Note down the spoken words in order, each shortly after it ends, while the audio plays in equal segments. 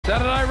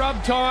Saturday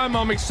rub time.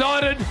 I'm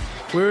excited.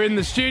 We're in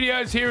the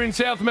studios here in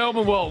South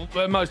Melbourne. Well,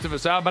 most of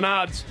us are.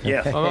 Bernard's.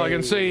 Yeah. I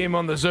can see him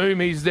on the Zoom.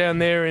 He's down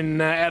there in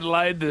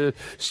Adelaide. The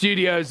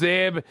studio's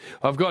there. But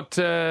I've got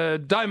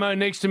Damo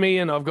next to me,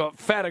 and I've got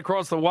Fat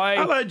across the way.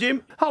 Hello,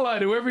 Jim. Hello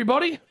to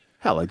everybody.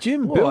 Hello,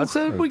 Jim. Well,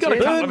 we got a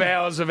couple of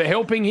hours of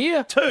helping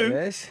here. 2.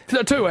 Yes. 2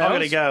 hours. I'm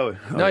going to go.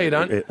 No, you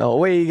don't. Oh,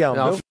 where are you going,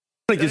 No, Bill?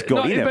 I just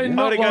got you've in. been I'm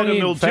not going to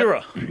go long to in,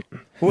 Mildura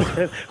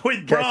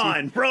with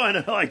Brian. Brian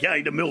and I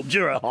going to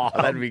Mildura. Oh,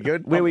 that'd be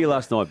good. Where were you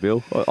last night,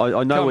 Bill?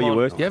 I know where you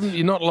were.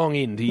 You're not long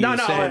in to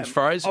use Sam's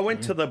phrase. I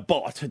went to the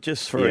Bot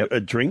just for a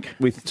drink.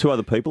 With 2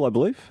 other people, I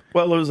believe.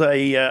 Well, it was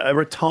a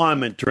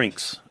retirement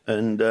drinks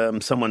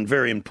and someone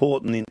very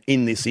important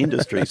in this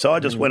industry. So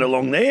I just went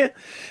along there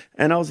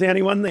and I was the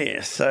only one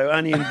there. So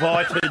only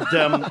invited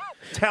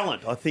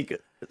talent, I think.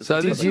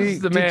 So Did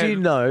you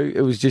know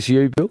it was just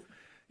you, Bill?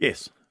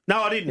 Yes.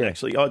 No, I didn't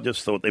actually. I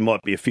just thought there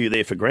might be a few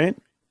there for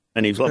Grant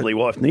and his lovely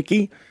wife,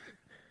 Nikki,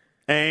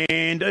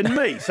 and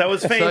me. So it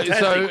was fantastic.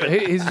 So but-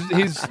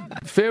 his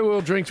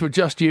farewell drinks were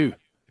just you.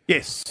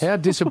 yes. How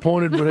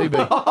disappointed would he be?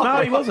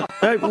 No, he wasn't.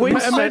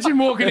 Imagine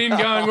walking in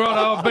going,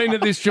 right, I've been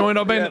at this joint.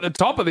 I've been at the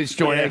top of this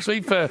joint,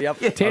 actually, for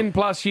 10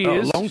 plus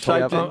years. A long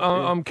time.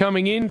 I'm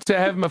coming in to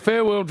have my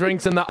farewell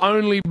drinks, and the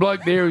only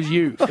bloke there is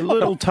you. A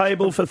little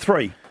table for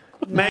 3.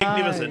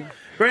 Magnificent.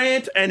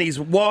 Grant and his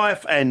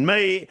wife and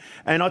me.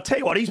 And I tell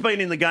you what, he's been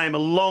in the game a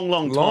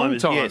long time.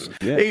 Yes.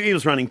 Yeah. He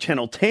was running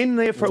Channel 10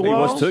 there for a He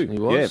while. was too. He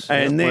was. Yeah.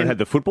 And When then it had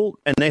the football.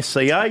 and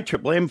SCA,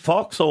 Triple M,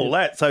 Fox, all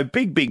that. So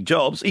big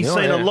jobs. He's Oh,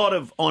 seen yeah. a lot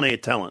of on-air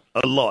talent,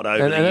 a lot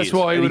over And the that's years.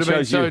 why he And would he have been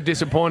chose so you.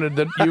 disappointed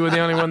that you were the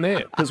only one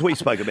there. Because we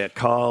spoke about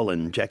Kyle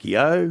and Jackie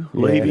O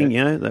leaving,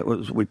 that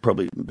was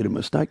probably a bit of a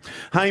mistake.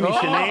 Hamish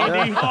and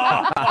Andy.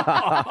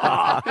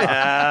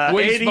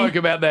 We Eddie, spoke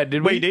about that,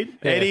 did we? we did.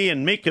 Yeah. Eddie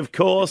and Mick, of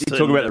course. You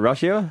talk about the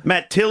rush hour?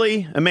 Matt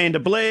Tilley, Amanda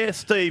Blair,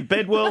 Steve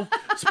Bedwell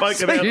spoke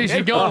about Jeez,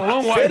 you've gone a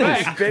long way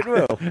back.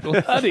 Bedwell.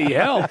 Bloody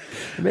hell.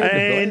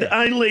 and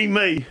only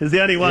me is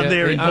the only one Yeah,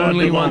 there. the invited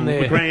only along. one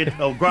there.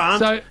 Grant,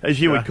 So- as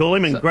you would call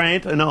him, and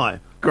Grant and I.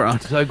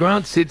 Grant. So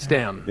Grant sits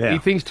down. Yeah. He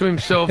thinks to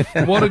himself,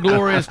 what a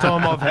glorious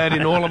time I've had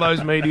in all of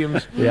those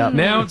mediums. Yeah.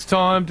 Now it's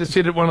time to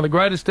sit at one of the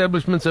great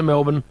establishments in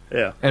Melbourne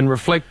Yeah. and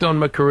reflect on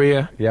my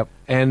career. Yep.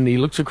 And he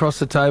looks across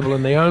the table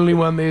and the only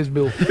one there's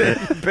Bill.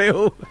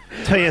 Bill.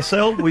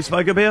 TSL we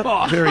spoke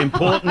about, very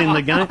important in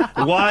the game.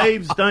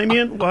 Waves,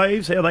 Damien,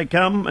 waves, how they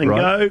come and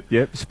go.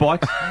 Yep.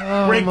 Spikes.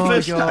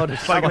 Breakfast, my God.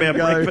 spoke about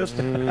breakfast.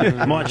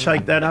 Might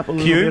shake that up a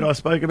little Cume. bit. I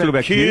spoke about Talk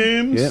about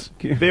Cume. Cumes,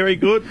 Yep. very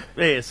good.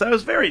 Yeah, so it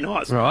was very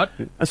nice. Right.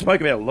 I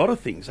spoke about a lot of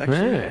things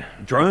actually. Yeah.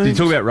 Drones. Did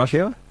you talk about rush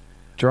hour?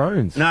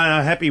 Drones. No,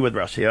 happy with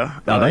Rush here.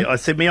 Are they? I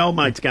said, my old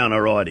mate's going all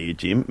right here,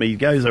 Jim. He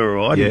goes all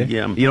right. Yeah. He,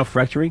 You're not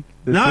fracturing?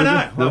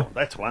 no. Well,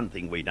 that's one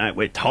thing we don't.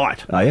 We're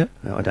tight. Are you?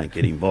 I don't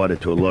get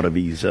invited to a lot of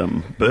his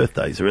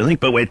birthdays or anything,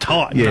 but we're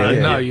tight. Yeah, mate.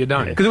 yeah. No, you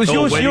don't. Because it was Or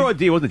your wedding.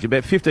 idea, wasn't it?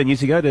 About 15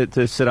 years ago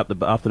to set up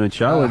the afternoon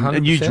show,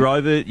 and you 100%.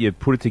 drove it, you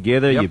put it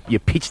together, Yep. you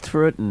pitched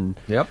for it, and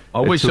Yep.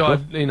 I It wish took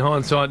I'd, in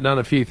hindsight, done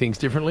a few things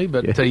differently,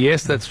 but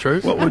yes, that's true.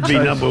 What would be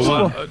number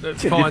one?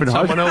 Let's Yeah, find different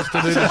someone else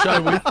to do the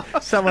show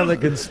with. Someone that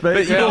can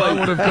speak. Yeah, I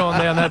would have gone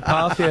down that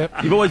path, yeah.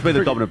 you've always been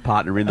the dominant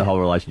partner in the whole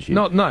relationship.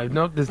 No,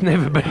 there's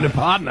never been a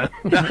partner.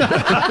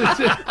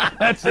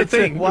 That's the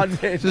thing.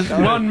 It's just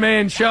one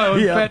man show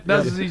and Yeah. Fat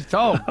does as he's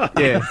told.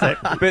 Yeah,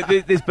 but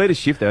there's been a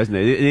shift, though, hasn't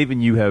there? And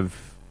even you have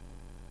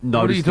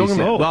noticed. What are you talking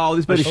this. about? Well,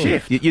 there's been a Oh.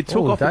 shift. You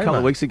took off a couple of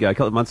Damo. weeks ago, a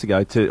couple of months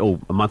ago, or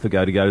a month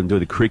ago, to go and do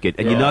the cricket,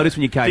 and you noticed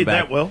when you came Did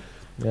back. that well.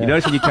 You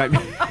noticed when you came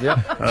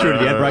Yep. through to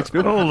the outbreaks,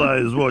 Bill. All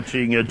those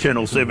watching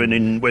Channel 7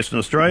 in Western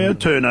Australia,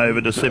 turn over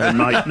to 7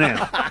 mate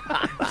now.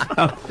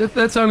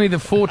 That's only the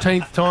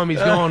 14th time he's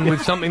gone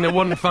with something that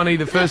wasn't funny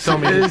the first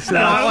time he did.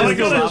 No, I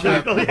still love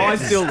I it.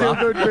 still Still love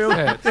good, Bill.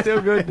 Yeah.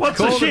 Still good. What's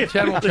the Call the shift?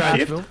 channel The change,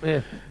 shift? Phil.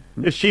 Yeah.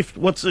 The shift.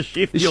 What's the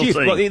shift the you're shift,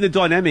 seeing? like in the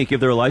dynamic of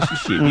the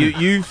relationship.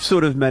 You've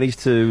sort of managed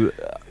to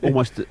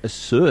almost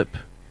usurp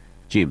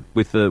Jim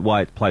with the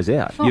way it plays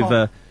out. You've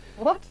A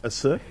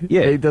sir?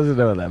 yeah. He doesn't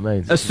know what that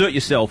means. Assert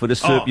yourself and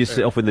assert Oh,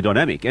 yourself in the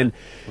dynamic. And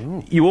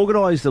you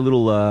organised a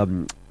little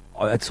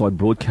outside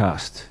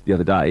broadcast the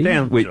other day.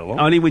 Down with, Geelong.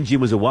 only when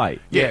Jim was away.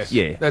 Yes.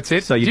 Yeah. That's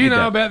it. So you Do you did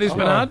know that. about this,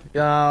 Bernard?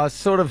 I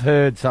sort of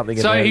heard something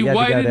So about it. he had to go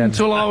waited down-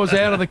 until I was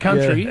out of the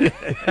country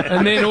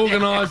and then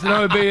organised an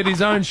OB at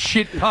his own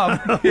shit pub,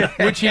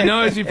 which he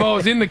knows if I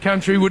was in the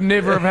country would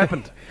never have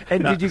happened.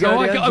 And did you So go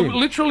I down, Jim?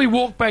 literally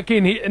walked back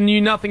in here and knew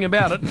nothing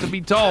about it, to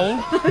be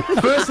told.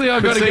 Firstly,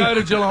 I've got to go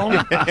to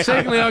Geelong.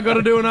 Secondly, I've got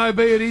to do an OB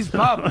at his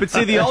pub. But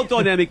see, the old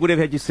dynamic would have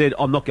had you said,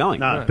 I'm not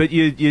going. No. But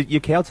you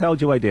cowtailed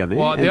your way down there.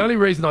 Well, and- the only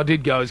reason I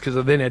did go is because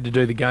I then had to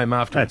do the game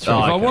afterwards. That's So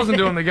if right. I wasn't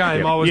doing the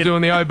game, I was Yeah.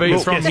 doing the OB Well,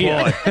 from guess here.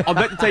 why? I'm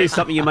about to tell you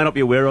something you may not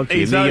be aware of, Jim.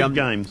 His own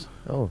games.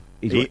 Oh.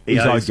 His He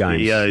own owes- games.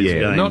 he owes yeah.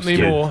 games. Not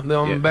anymore. Yeah.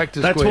 I'm Yeah. back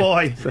to That's square.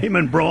 why him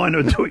and Brian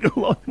are doing a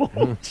lot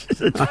more. It's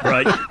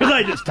great. Because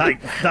they just take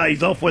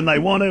days off when they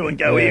want to and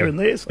go here and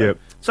there. So Yep.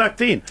 sucked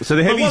in. So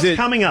the But heavies what's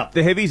coming up?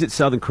 The heavies at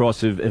Southern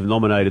Cross have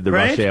nominated the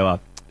Grant? Rush Hour.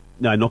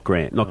 No, not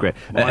Grant. Not Grant.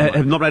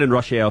 Have nominated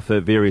Rush Hour for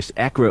various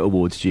ACRA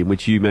awards, Jim,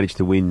 which you managed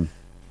to win.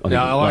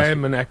 No, I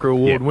am an ACRA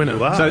Award winner.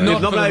 you are. So They've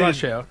not for the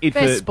Rush Hour.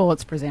 Best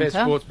sports presenter. Best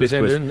sports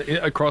presenter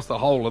across the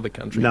whole of the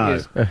country. No.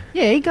 Yes.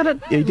 Yeah, he got it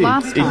he did.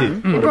 last He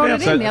time. did. He brought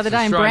it So in the other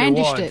day and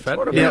brandished it. Fat.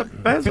 What about Yeah.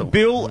 Basil?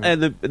 Bill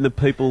and the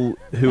people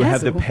who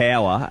have the Basil.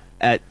 power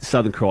at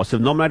Southern Cross have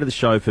nominated the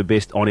show for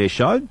Best On-Air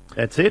Show,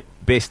 That's it.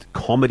 Best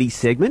Comedy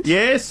Segment.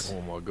 Yes.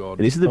 Oh, my God.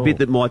 And this is the bit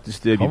that might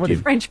disturb you, Comedy.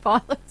 Jim. French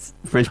pilots.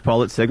 French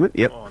pilot segment.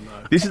 Yep. Oh, no.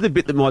 This is the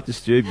bit that might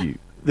disturb you.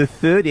 The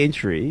third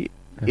entry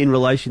in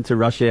relation to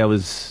Rush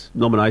Hour's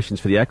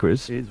nominations for the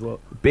ACRAs, Here's what.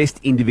 Best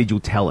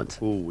Individual Talent.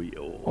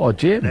 Oh,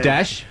 Jim.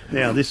 Dash.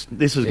 Now this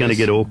is going to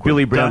get awkward.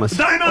 Billy Brownless.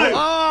 Damo!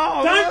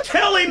 Don't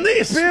tell him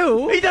this.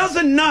 Bill. He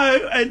doesn't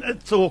know, and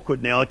it's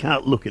awkward now. I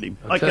can't look at him.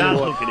 I tell you can't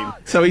what. look at him.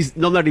 So he's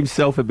nominated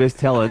himself for Best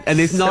Talent, and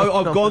there's no.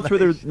 I've gone through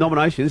the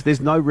nominations. There's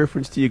no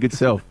reference to your good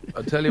self.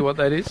 I'll tell you what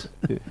that is.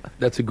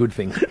 That's a good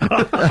thing.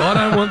 I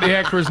don't want the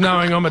ACRAs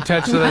knowing I'm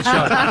attached to that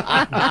show.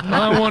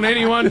 I don't want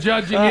anyone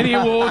judging any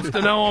awards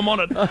to know I'm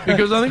on it,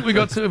 because I think we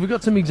got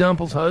some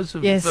examples, Hose,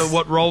 of Yes.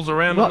 what rolls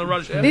around on the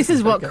Rush Hour. This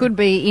is what could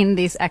be in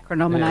this ACRA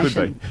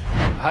nomination. Could be.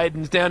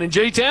 Hayden's down in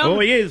G-Town. Oh,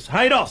 he is.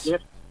 Haydos.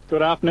 Yep.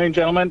 Good afternoon,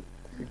 gentlemen.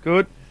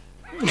 Good.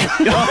 You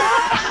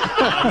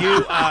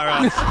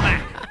are a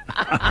smack.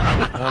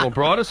 Arnold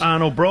Brightus.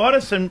 Arnold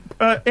Brightus and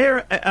well,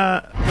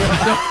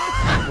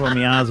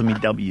 my R's and my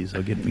W's,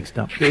 I get mixed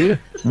up. Do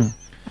you?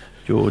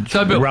 George,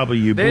 So, Bill, rubber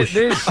you bush.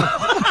 There's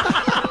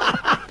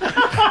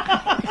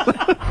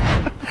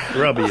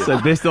Rubber you. So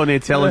Best On Air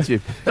Talent,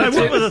 Jim. So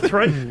what were the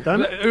three?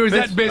 Don't who is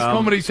that best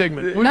comedy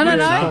segment? No,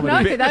 that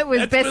was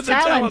That's best for the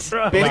talent, talent.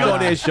 right. Best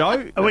On Air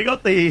Show. Oh, we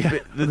got the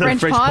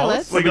French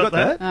pilots. We got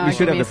that. Oh, We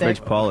should give have me the a French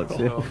sec. pilots.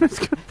 yeah.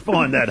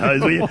 Find that,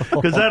 Hose, will you?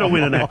 Because that'll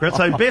win an ACRA.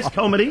 So best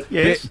comedy,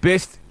 yes.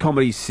 Best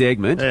comedy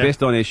segment, Yeah.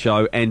 Best On Air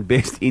Show, and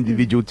Best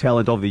Individual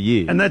Talent of the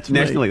Year. And that's me.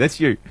 nationally. That's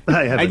you.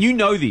 They have And it. you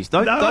know this.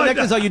 Don't No, I act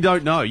as though don't. you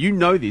don't know. You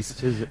know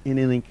this. Is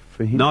anything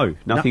for him? No,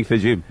 nothing for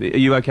Jim. Are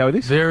you okay with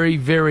this? Very,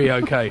 very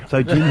okay.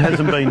 So Jim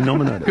hasn't been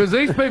nominated. Because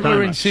these people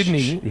are in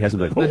Sydney. He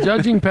hasn't been. The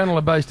judging panel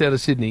are based out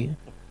of Sydney.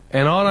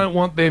 And I don't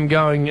want them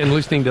going and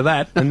listening to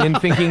that and then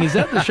thinking, is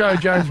that the show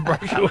James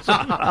Brayshaw's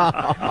on?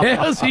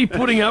 How's he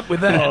putting up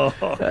with that?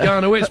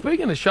 Going to where?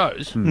 Speaking of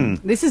shows,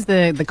 This is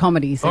the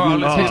comedy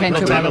segment let's potential,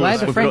 let's by have the a way.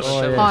 listen. The French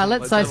Oh, yeah.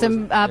 pilots. Let's So have a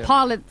some listen.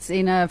 pilots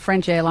in a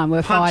French airline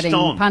were Punched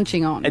on.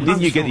 punching on. And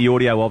didn't you get the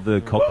audio of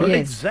the cockpit? Yes.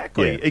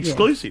 Exactly. Yeah.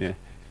 Exclusive. Yeah.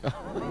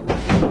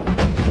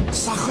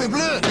 Sacre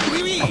bleu!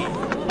 Oui, oui!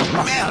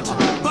 Merde!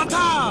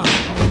 Bâtard!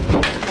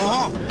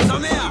 Oh, sa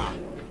mère!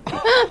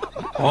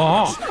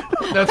 oh,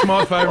 that's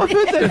my favourite.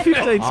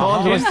 15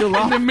 times. I still In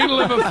laugh. the middle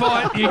of a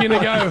fight, you're going to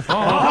go,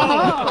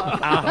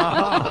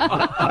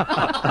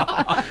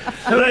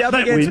 Who are we up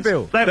That against, wins.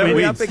 Bill? That Who are we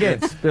wins. up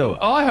against, Bill?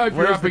 I hope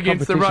you're Where's up the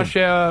against the Rush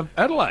competition? Hour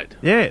Adelaide.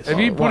 Yes. Have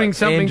you putting What,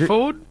 something Andrew-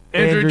 forward?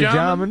 Andrew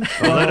Jarman?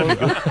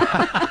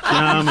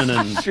 Jarman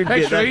and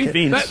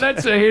Actually,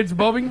 that's a heads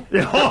bobbing. You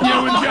and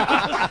Jarman.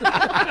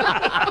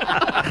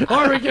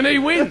 I reckon he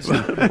wins.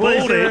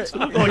 bald heads.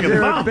 Look like Is a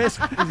there bum. is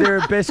there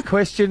a best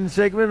question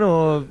segment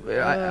or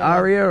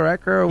aria or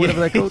acra or whatever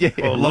they call it?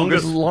 Or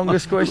longest.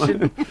 Longest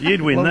question.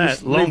 You'd win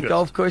longest that. live Longest.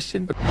 golf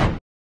question.